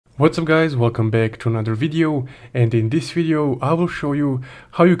What's up guys, welcome back to another video, and in this video I will show you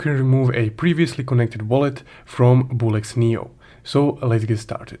how you can remove a previously connected wallet from Bullx Neo. So let's get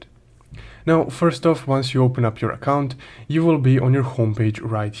started. Now first off, once you open up your account, you will be on your homepage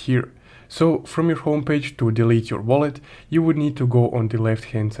right here. So from your homepage, to delete your wallet, you would need to go on the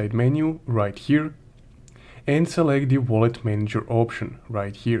left hand side menu right here and select the wallet manager option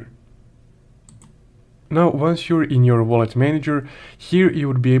right here. Now, once you're in your wallet manager, here you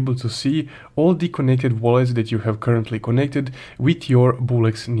would be able to see all the connected wallets that you have currently connected with your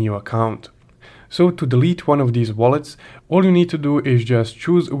Bullx Neo account. So to delete one of these wallets, all you need to do is just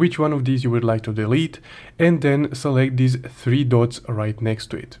choose which one of these you would like to delete and then select these three dots right next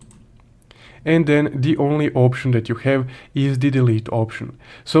to it. And then the only option that you have is the delete option.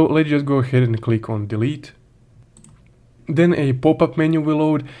 So let's just go ahead and click on delete. Then a pop-up menu will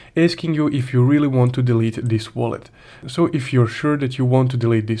load asking you if you really want to delete this wallet. So if you're sure that you want to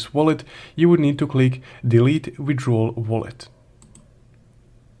delete this wallet, you would need to click delete withdrawal wallet.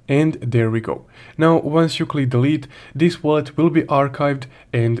 And there we go. Now once you click delete, this wallet will be archived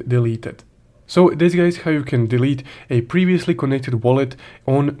and deleted. So this guys how you can delete a previously connected wallet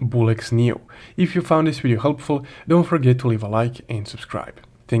on Bullx Neo. If you found this video helpful, don't forget to leave a like and subscribe.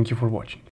 Thank you for watching.